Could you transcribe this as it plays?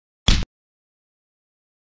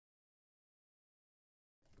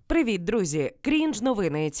Привіт, друзі! Крінж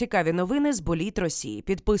новини, цікаві новини з боліт Росії.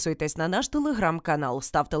 Підписуйтесь на наш телеграм-канал,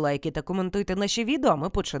 ставте лайки та коментуйте наші відео, а ми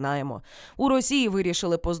починаємо. У Росії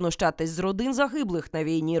вирішили познущатись з родин загиблих на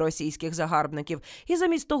війні російських загарбників. І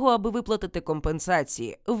замість того, аби виплатити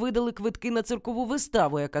компенсації, видали квитки на циркову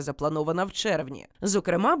виставу, яка запланована в червні.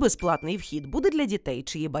 Зокрема, безплатний вхід буде для дітей,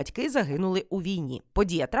 чиї батьки загинули у війні.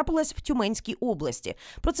 Подія трапилась в Тюменській області.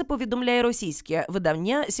 Про це повідомляє російське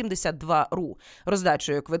видання 72.ru.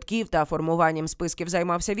 Роздачею квитків та формуванням списків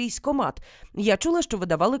займався військкомат. Я чула, що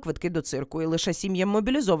видавали квитки до цирку і лише сім'ям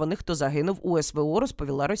мобілізованих, хто загинув у СВО,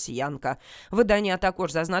 розповіла росіянка. Видання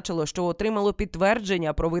також зазначило, що отримало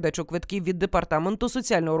підтвердження про видачу квитків від Департаменту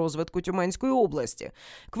соціального розвитку Тюменської області.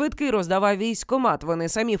 Квитки роздавав військкомат, вони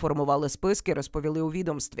самі формували списки, розповіли у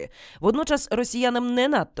відомстві. Водночас росіянам не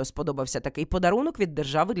надто сподобався такий подарунок від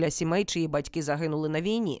держави для сімей, чиї батьки загинули на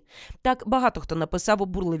війні. Так, багато хто написав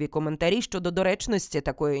обурливі коментарі щодо доречності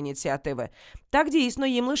такої ініціативи. Так, дійсно,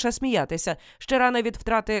 їм лише сміятися. Ще рана від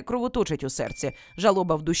втрати кровоточить у серці.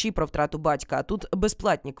 Жалоба в душі про втрату батька, а тут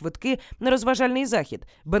безплатні квитки на розважальний захід,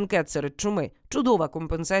 бенкет серед чуми, чудова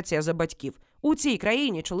компенсація за батьків. У цій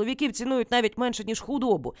країні чоловіків цінують навіть менше, ніж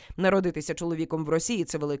худобу. Народитися чоловіком в Росії –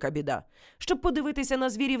 це велика біда. Щоб подивитися на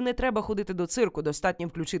звірів, не треба ходити до цирку, достатньо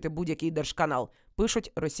включити будь-який держканал,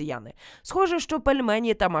 пишуть росіяни. Схоже, що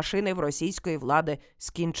пельмені та машини в російської влади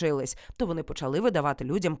скінчились, то вони почали видавати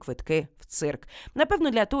людям квитки в цирк. Напевно,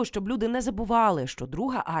 для того, щоб люди не забували, що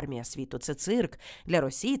друга армія світу – це цирк. Для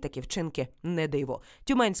Росії такі вчинки не диво.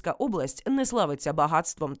 Тюменська область не славиться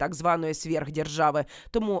багатством так званої сверхдержави,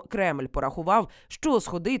 тому Кремль порахував, що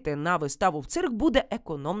сходити на виставу в цирк буде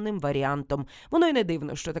економним варіантом. Воно й не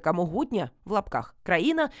дивно, що така могутня, в лапках,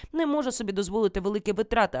 країна не може собі дозволити великі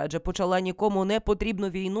витрати, адже почала нікому не потрібну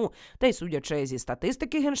війну. Та й судячи зі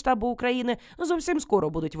статистики Генштабу України, зовсім скоро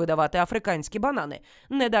будуть видавати африканські банани.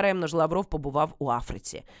 Недаремно ж Лавров побував у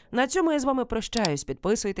Африці. На цьому я з вами прощаюсь.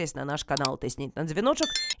 Підписуйтесь на наш канал, тисніть на дзвіночок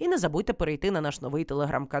і не забудьте перейти на наш новий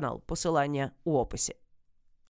телеграм-канал. Посилання у описі.